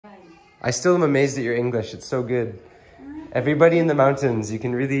I still am amazed at your English. It's so good. Everybody in the mountains, you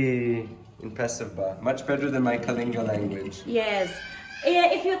can really impressive ba? Much better than my Kalinga language. Yes.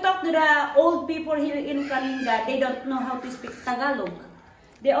 If you talk to the old people here in Kalinga, they don't know how to speak Tagalog.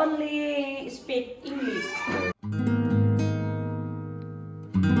 They only speak English.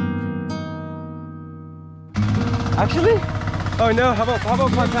 Actually? Oh no, how about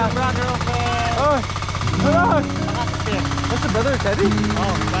Pakas? Brother of Oh, hello! That's the brother of Teddy?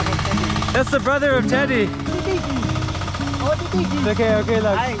 Oh, brother of Teddy. That's the brother of Teddy! Oh, Teddy! Okay,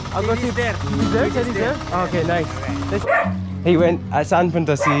 look. I'll go see. there. He's there? Teddy's there? Oh, okay, nice. He went, saan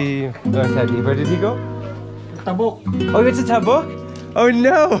punta si Teddy? Where did he go? Tabuk. Oh, it's a Tabuk? Oh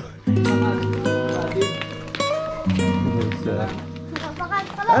no!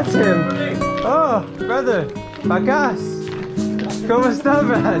 That's him! Oh, brother! Pakas! Kumusta,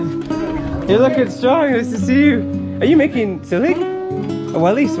 man? You're looking strong, nice to see you. Are you making silig? Oh,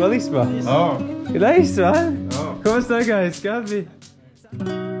 walis ba? Oh. Nice, man. Oh. Kumusta, guys? Gabi.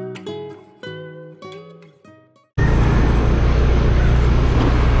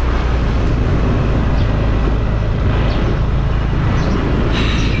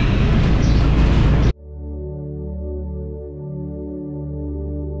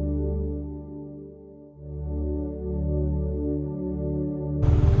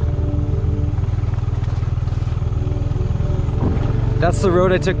 That's the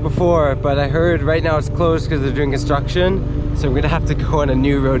road I took before, but I heard right now it's closed because they're doing construction, so I'm gonna have to go on a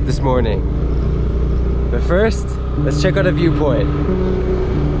new road this morning. But first, let's check out a viewpoint.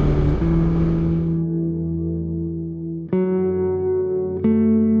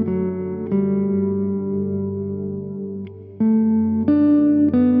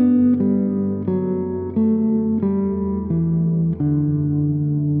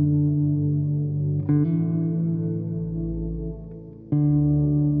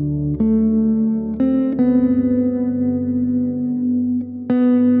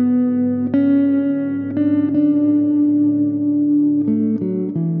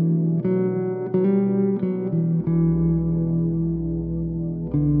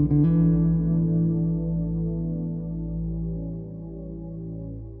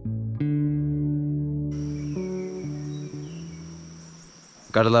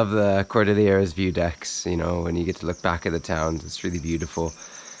 Gotta love the Cordilleras view decks, you know, when you get to look back at the towns. It's really beautiful.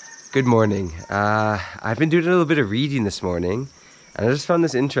 Good morning. I've been doing a little bit of reading this morning, and I just found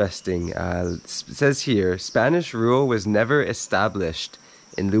this interesting. It says here, Spanish rule was never established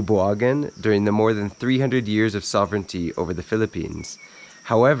in Lubuagan during the more than 300 years of sovereignty over the Philippines.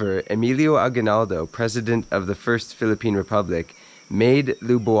 However, Emilio Aguinaldo, president of the First Philippine Republic, made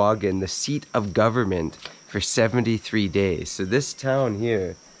Lubuagan the seat of government for 73 days. So this town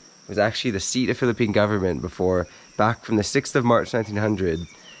here was actually the seat of Philippine government before, back from the 6th of March 1900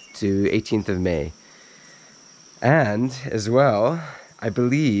 to 18th of May. And as well, I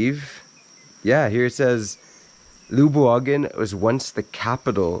believe, yeah, here it says, Lubuagan was once the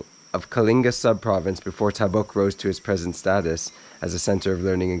capital of Kalinga sub-province before Tabuk rose to its present status as a center of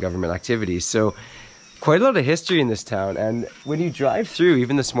learning and government activities. So quite a lot of history in this town, and when you drive through,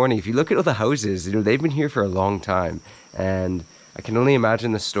 even this morning, if you look at all the houses, you know, they've been here for a long time, and I can only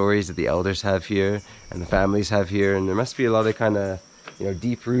imagine the stories that the elders have here and the families have here, and there must be a lot of kind of, you know,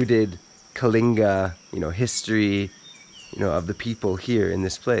 deep-rooted Kalinga, you know, history, you know, of the people here in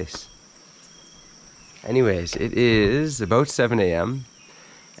this place. Anyways, it is about 7 a.m.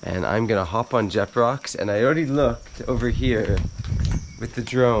 and I'm gonna hop on Jet Rocks, and I already looked over here with the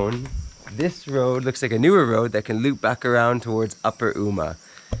drone. This road looks like a newer road that can loop back around towards Upper Uma.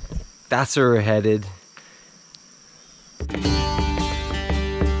 That's where we're headed.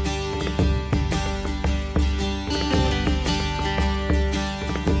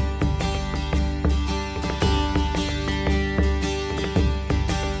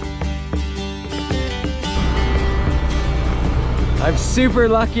 I'm super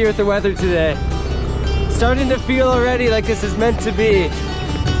lucky with the weather today. Starting to feel already like this is meant to be.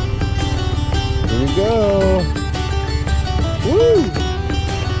 Here we go. Woo!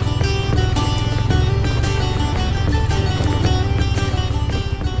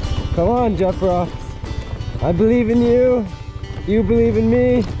 Come on, Jet Rocks. I believe in you. You believe in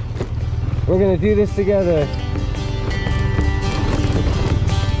me. We're gonna do this together.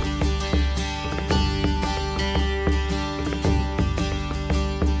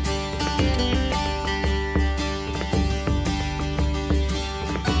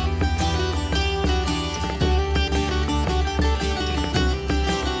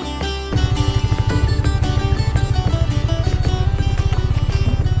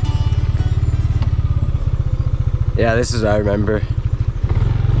 Yeah, this is what I remember.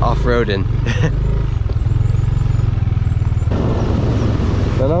 off-roading.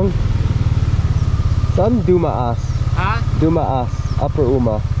 Manong? Saan dumaas? Ha? Dumaas, upper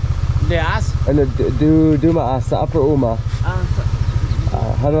uma. Deas? Ano, dumaas sa upper uma.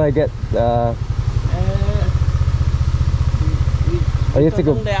 How do I get, I have to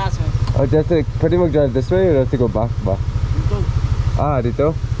go, Deas. oh, do I have to, pwede mag-drive this way or do I have to go back ba? Dito. Ah,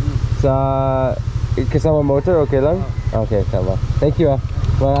 dito? Sa, kasama motor, okay lang? Okay, tama. Thank you.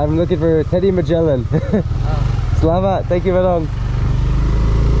 Well, I'm looking for Teddy Magellan. Salamat, thank you Manong.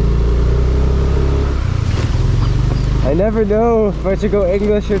 I never know if I should go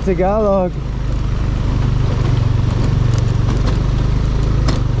English or Tagalog.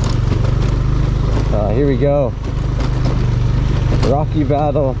 Here we go. Rocky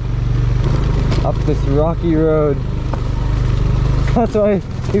battle. Up this rocky road. That's why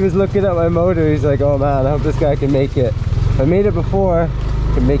he was looking at my motor. He's like, oh man, I hope this guy can make it. If I made it before,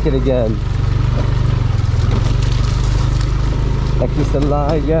 I can make it again.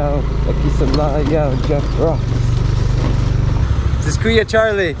 Nakisalayaw, Jeff Rocks. This is Kuya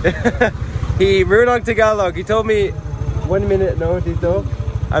Charlie. He marunong Tagalog. He told me 1 minute, no, dito.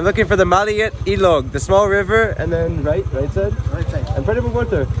 I'm looking for the Maliit Ilog, the small river, and then right side? Right side. I'm pwede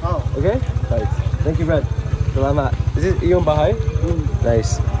mag-water. Oh. Okay? Right. Thank you, Brad. Salamat. Is it iyong bahay?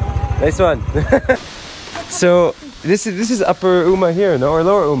 Nice. Nice one. So, this is upper Uma here, no? Or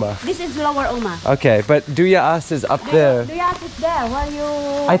lower Uma? This is lower Uma. Okay, but Duyaas is up there. Duyas is there. Where you?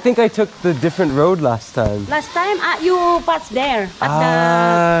 I think I took the different road last time. Last time you passed there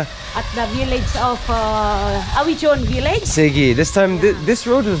at the village of Awichon village. Sige, this time this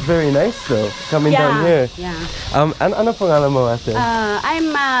road was very nice though, coming down here. Yeah. Ano pangalan mo ate?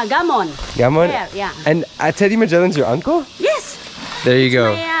 I'm Gamon. Gamon? There, yeah. And Teddy Magellan's your uncle? Yes. There you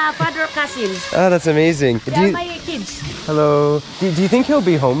go. My father cousins. Oh, that's amazing. They are my kids. Hello. Do you think he'll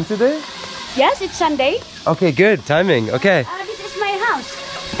be home today? Yes, it's Sunday. Okay, good. Timing. Okay. This is my house.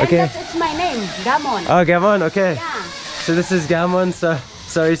 And Okay. it's my name, Gamon. Oh, Gamon. Okay. Yeah. So this is Gamon. So,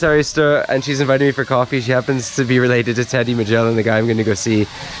 sorry, store. And she's invited me for coffee. She happens to be related to Teddy Magellan, the guy I'm going to go see.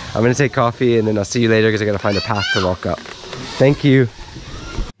 I'm going to take coffee and then I'll see you later because I got to find a path to walk up. Thank you.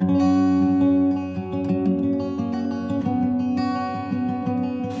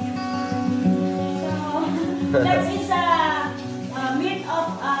 That is meat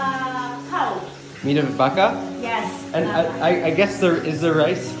of cow. Meat of baka? Yes. And I guess there is the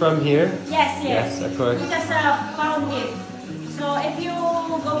rice from here. Yes, Yes, of course. Because found it. So if you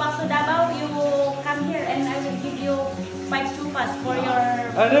go back to Davao, you come here and I will give you 5 chupas for your...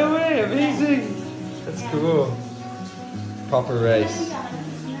 Oh, no way, amazing. That's cool. Proper rice.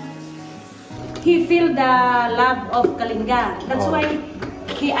 He feel the love of Kalinga. That's why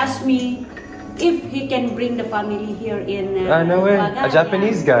he asked me if he can bring the family here in No way, Lubuagan. a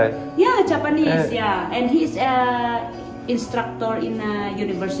Japanese guy. Yeah, Japanese, yeah. And he's a instructor in a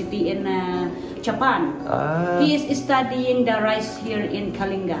university in Japan. He is studying the rice here in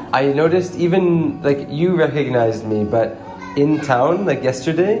Kalinga. I noticed even, like, you recognized me, but in town, like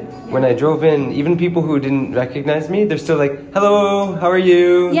yesterday, when I drove in, even people who didn't recognize me, they're still like, hello, how are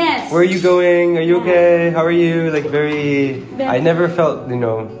you? Yes. Where are you going? Are you okay? How are you? Like, very I never felt, you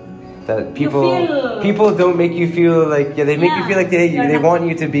know, that people don't make you feel like, they make you feel like they want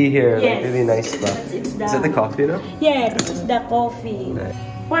you to be here. Yes. Like, really nice stuff. Is that the coffee, no? Yeah, this is the coffee. Right.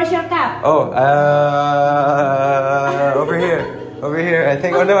 Where's your cup? Oh, over here. Over here, I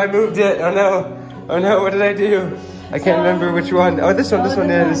think. Oh no, I moved it. Oh no. Oh no, what did I do? I can't remember which one. Oh, this one.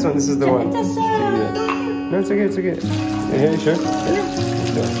 Yeah, this one. This is the one. No, it's okay. It's okay. Yeah, you sure? Yeah.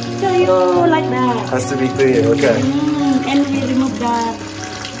 So you like that? Has to be clear. Okay. And we remove the,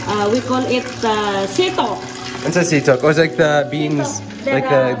 we call it seto. What's a sitok? Oh, it's like the beans, like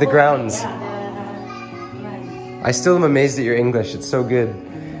the grounds. I still am amazed at your English. It's so good.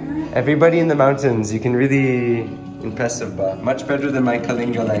 Everybody in the mountains, you can really impressive, but much better than my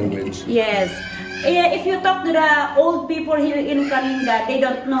Kalinga language. Yes. If you talk to the old people here in Kalinga, they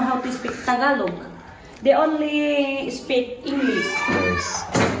don't know how to speak Tagalog. They only speak English. Nice.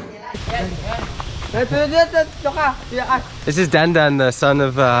 This is Dandan, the son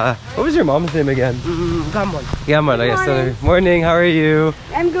of, what was your mom's name again? Gamon. Yaman, I guess. So, morning, how are you?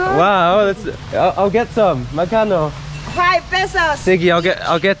 I'm good. Wow, I'll get some. Magkano? 5 pesos. Sige,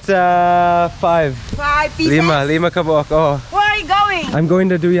 I'll get 5. 5 pieces. Lima kabuok. Oh, Where are you going? I'm going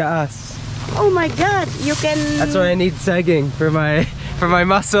to Duyaas. Oh my God, you can. That's why I need sagging for my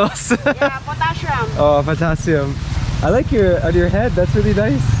muscles. Yeah, potassium. Oh, potassium. I like your head. That's really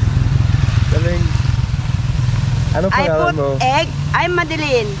nice. Galing. Ano I pangalan put mo? egg. I'm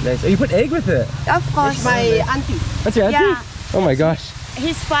Madeline. Nice. Oh, you put egg with it? Of course. My auntie. That's your auntie? Yeah. Oh my gosh.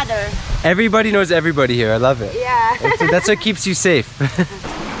 his father. Everybody knows everybody here. I love it. Yeah. That's what keeps you safe.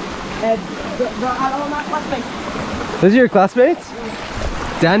 Those are your classmates?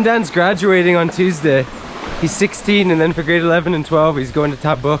 Dan's graduating on Tuesday. He's 16, and then for grade 11 and 12 he's going to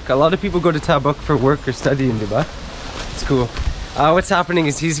Tabuk. A lot of people go to Tabuk for work or studying, diba? It's cool. What's happening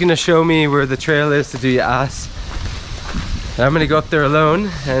is he's gonna show me where the trail is to do Yaas. And I'm gonna go up there alone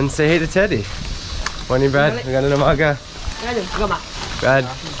and say hey to Teddy. Morning, Brad. Magandang umaga. Brad.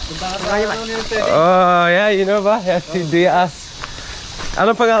 Oh yeah, you know ba? Yeah, to do Yaas.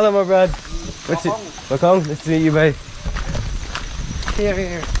 Anong pangalan mo, Brad? What's it? Makong. Nice to meet you, bye.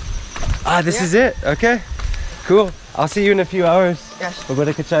 Here. Ah, this is it. Okay. Cool. I'll see you in a few hours. Yes.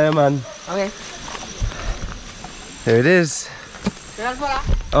 Mabuti ka chaya, man. Okay. There it is.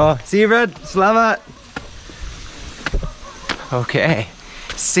 Oh, see you, Brad. Salamat. Okay.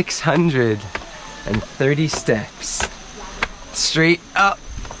 630 steps. Straight up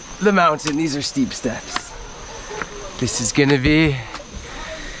the mountain. These are steep steps. This is gonna be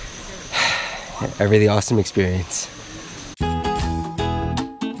a really awesome experience.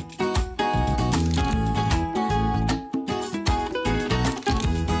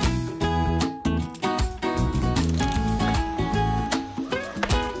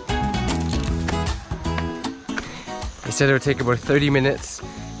 He said it would take about 30 minutes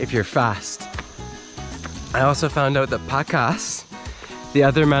if you're fast. I also found out that Pakas, the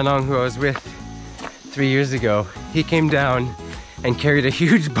other Manong who I was with 3 years ago, he came down and carried a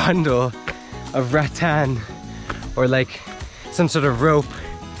huge bundle of rattan, or like some sort of rope,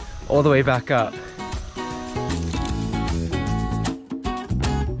 all the way back up.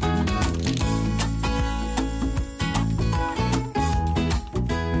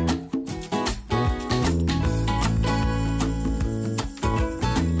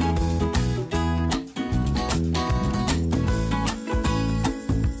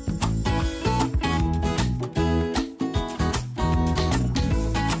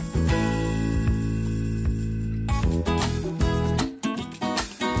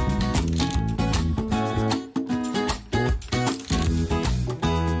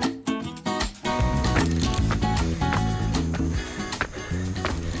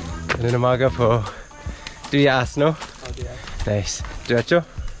 Magandang umaga po. Do you ask, no? Nice. Diretso?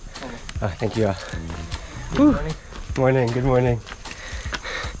 Oh, thank you. Good morning. Morning, good morning.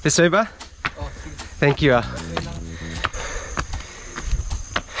 This way ba? Thank you.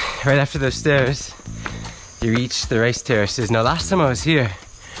 Right after those stairs, you reach the rice terraces. Now last time I was here,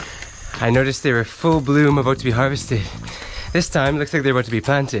 I noticed they were full bloom, about to be harvested. This time, it looks like they're about to be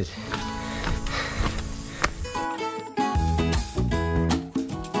planted.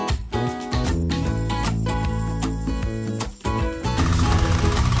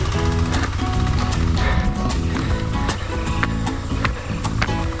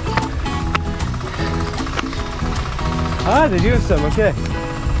 Ah, they do have some, okay.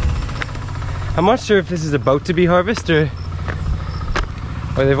 I'm not sure if this is about to be harvested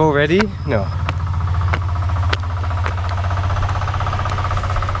or they've already. No.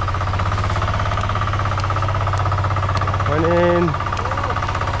 Morning.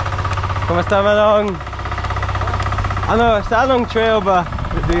 Kumusta, Manong? Ano, sa anong trail ba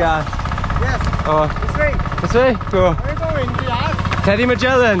do you ask? Yes. Oh, This way. this way? Cool. Where are you going? Do you ask? Teddy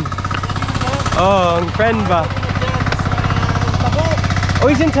Magellan. Oh, ang friend ba? Tabuk. Oh,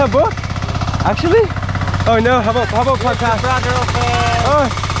 he's in Tabuk? Actually? Oh no, how about Pakas? Brother of Oh,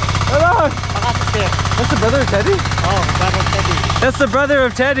 hello! Pakas is there. That's the brother of Teddy? Oh, brother of Teddy. That's the brother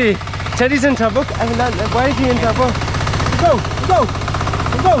of Teddy. Teddy's in Tabuk. I mean, why is he in Tabuk? Go.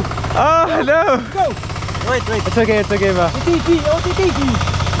 Oh, no! Go. Wait. It's okay, ba? OTT. It's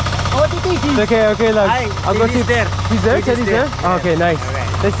okay, love. Hi, I'll go see. Teddy's there. He's there? Teddy's Teddy's there? there. Oh, okay, nice. Okay.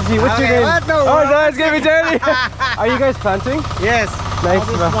 Nice to see you. What's your Okay, name? what? No, Oh, what? no, it's gonna be Teddy. Are you guys planting? Yes. Nice,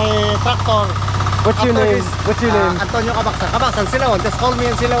 This is bro. my tractor. What's your After name? this, What's your name? Antonio Kabaksan, Silawan. Just call me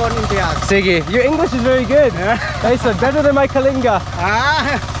and Silawan in Tiag. Sige. Your English is very good. Nice one. Better than my Kalinga.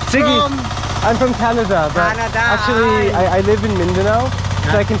 Sige. I'm from Canada, but Canada. actually I live in Mindanao,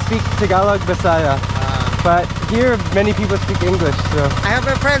 so I can speak Tagalog, Bisaya. But here many people speak English, so. I have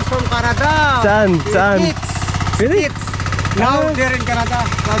my friends from Canada. Saan? Kids. Really? Kids. Now they're in Canada.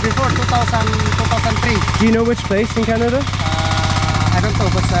 Before 2003. Do you know which place in Canada? I don't know,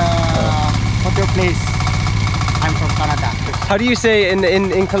 but hotel place. I'm from Canada. How do you say in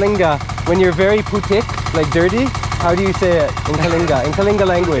Kalinga when you're very putik, like dirty? How do you say it in Kalinga? In Kalinga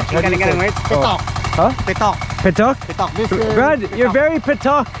language. How do you say it? Petok. Huh? Petok. Petok? Petok. This is Brad, you're very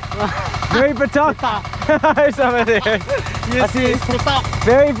petok. Very petok. There's someone there. Yes, see. Petok.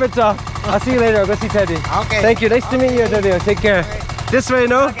 Very petok. I'll see you later. I'll go see Teddy. Okay. Thank you. Nice to meet you, Teddy. Take care. This way,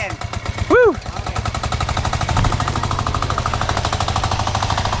 no? Again. Woo!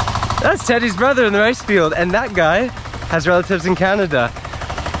 That's Teddy's brother in the rice field, and that guy has relatives in Canada.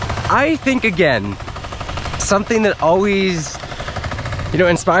 I think, again, something that always, you know,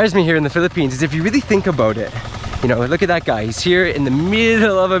 inspires me here in the Philippines is if you really think about it. You know, look at that guy. He's here in the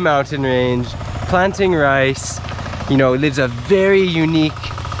middle of a mountain range, planting rice. You know, lives a very unique,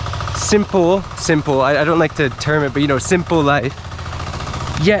 simple, I don't like to term it, but you know, simple life.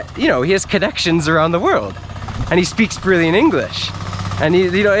 Yet, you know, he has connections around the world, and he speaks brilliant English. And he,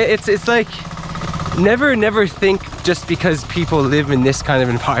 you know, it's like, never think just because people live in this kind of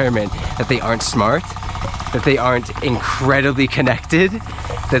environment that they aren't smart, that they aren't incredibly connected,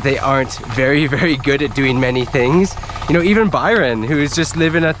 that they aren't very, very good at doing many things. You know, even Byron, who is just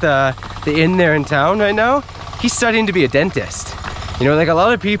living at the inn there in town right now, he's studying to be a dentist. You know, like a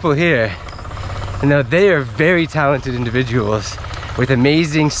lot of people here, you know, they are very talented individuals with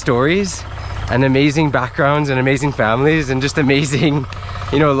amazing stories and amazing backgrounds and amazing families and just amazing,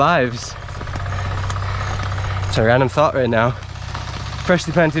 you know, lives. It's a random thought right now.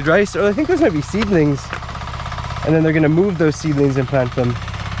 Freshly planted rice. Oh, I think those might be seedlings. And then they're gonna move those seedlings and plant them.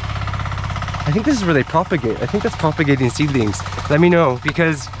 I think this is where they propagate. I think that's propagating seedlings. Let me know,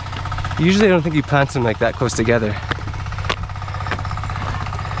 because usually I don't think you plant them like that close together.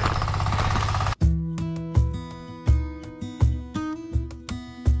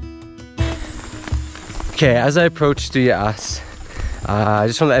 Okay, as I approach Terraces, I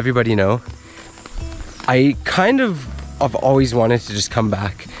just want to let everybody know, I kind of have always wanted to just come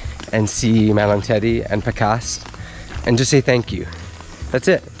back and see Manong Teddy and Pakas and just say thank you. That's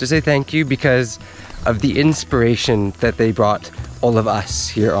it. Just say thank you because of the inspiration that they brought all of us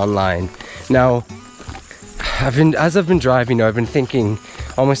here online. Now, as I've been driving, you know, I've been thinking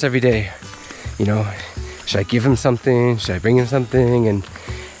almost every day, you know, should I give him something? Should I bring him something?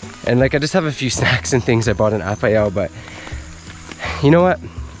 And like, I just have a few snacks and things I bought in Apayao, but you know what?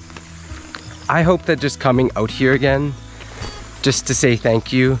 I hope that just coming out here again, just to say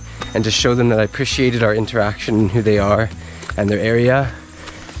thank you and to show them that I appreciated our interaction and who they are and their area,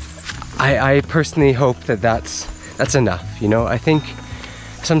 I personally hope that that's enough, you know? I think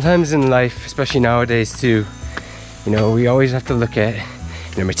sometimes in life, especially nowadays too, you know, we always have to look at,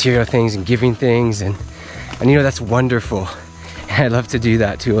 you know, material things and giving things, and you know, that's wonderful. I love to do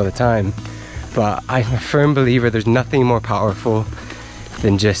that too all the time, but I'm a firm believer there's nothing more powerful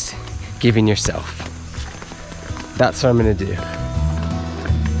than just giving yourself. That's what I'm gonna do.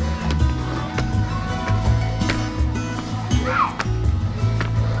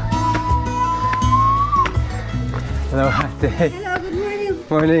 Hello, Ate. Hello, good morning.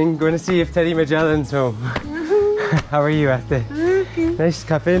 Morning. Going to see if Teddy Magellan's home. How are you, Ate? Okay. Nice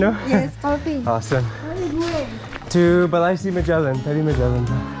cafe, no? Yes, coffee. Awesome. How are you doing? To Balaisi Magellan, Teddy Magellan.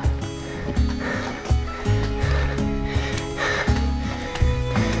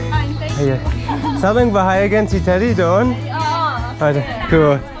 Saan ang bahay again si Teddy doon?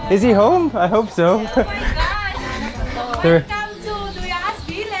 Cool. Is he home? I hope so. Oh my gosh! Welcome to Terraces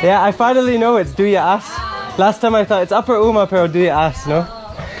Village. Yeah, I finally know it's Terraces. Last time I thought it's Upper Uma pero Terraces, no?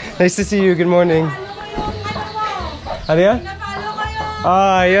 Nice to see you. Good morning. Ano yan?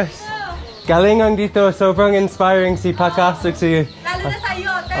 Ah, yes. Kalinga dito, sobrang inspiring si Pakas ug si... Lalo na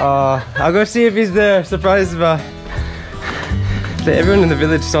sa'yo, I'll go see if he's there. Surprise ba? That everyone in the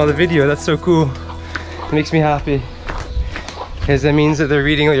village saw the video. That's so cool. It makes me happy. Because that means that they're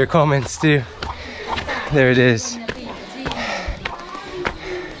reading all your comments too. There it is.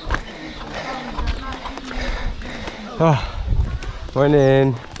 Oh,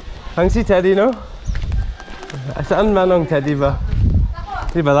 morning. Ang si Teddy, no? Saan Manong Teddy ba?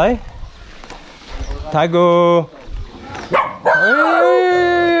 Di balay? Tago!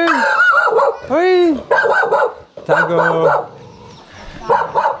 Oy! Oy! Tago!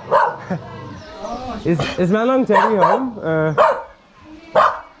 Is Manong Teddy home?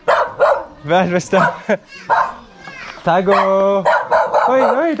 Basta. Tago! Oy,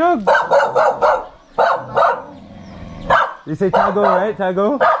 oy, dog! You say Tago, right?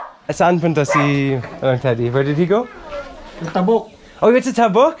 Tago? Saan punta si Manong Teddy? Where did he go? Tabuk. Oh, he went to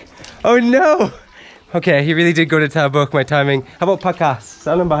Tabuk? Oh no! Okay, he really did go to Tabuk, my timing. How about Pakas?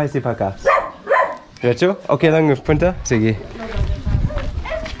 Saan ang bahay si Pakas? Diretso? Okay lang punta? Sige.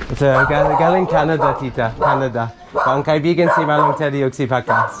 It's galing Canada, tita. Canada. Ang kaibigan si Manong Teddy ug si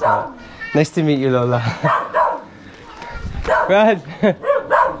Pakas. Nice to meet you, Lola. Brad!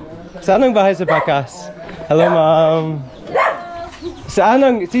 Saan ang bahay si Pakas? Hello, Mom.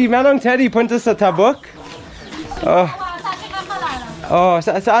 Si Manong Teddy punta sa Tabuk? Oh. Oh,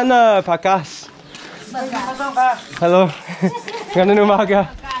 saan na Pakas? Hello. Ganun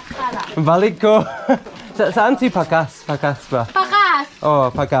umaga. Balik ko. Saan si Pakas? Pakas ba? Pakas.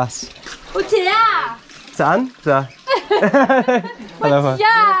 Oh, Pakas. Uchiya. Saan? Sa? Hello.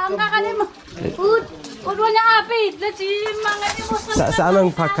 Uchiya. Ang kakalim mo. Udwa niya apit. Dati mga imusan. Saan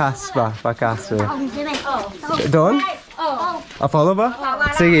ang Pakas ba? Pakas. Oh. Doon? Oh. Follow ba?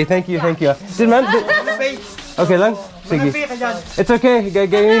 Sige, thank you. Okay lang? Sige. It's okay.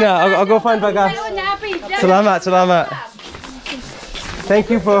 Ganyan na. I'll go find Pakas. Udwa niya apit. Salamat.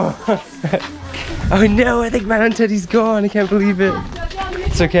 Thank you for... Oh no, I think Manong Teddy's gone. I can't believe it.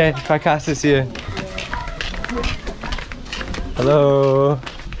 It's okay. Pakas is here. Hello.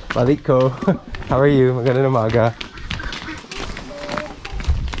 Maliko. How are you? Magandang umaga.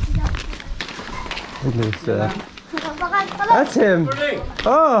 That's him.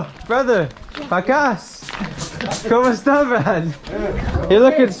 Oh, brother. Pakas. Kumusta, man? You're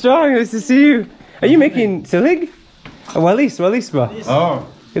looking strong. Nice to see you. Are you making silig? Walis ba? Oh.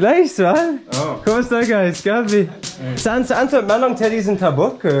 Nice, man. Oh. Kumusta, guys? Gabi. Saan Manong Teddy's in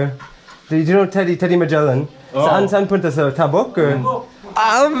Tabuk, or? Do you know Teddy Magellan? Oh. Saan punta sa Tabuk, or?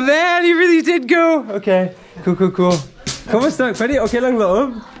 Oh, man, he really did go. Okay. Cool. Kumusta? Pwede, okay lang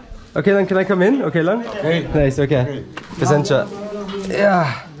loob? Okay lang, can I come in? Okay lang? Okay. Nice, okay. Pasensya.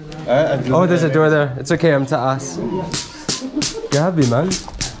 Yeah. Oh, there's a door there. It's okay, I'm taas. Gabi, man.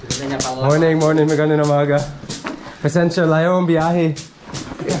 Morning, magandang umaga. Pasensya, layo ang biyahe.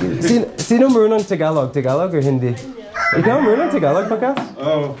 Sino marunong Tagalog? Tagalog or Hindi? Ikaw marunong Tagalog, Pakas?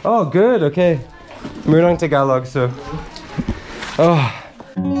 Oh. Oh, good, okay. Marunong Tagalog, so... Oh.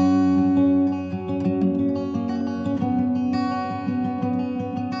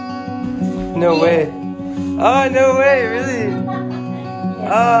 No way. Oh, no way, really?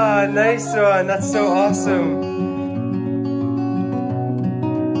 Ah, nice one. That's so awesome.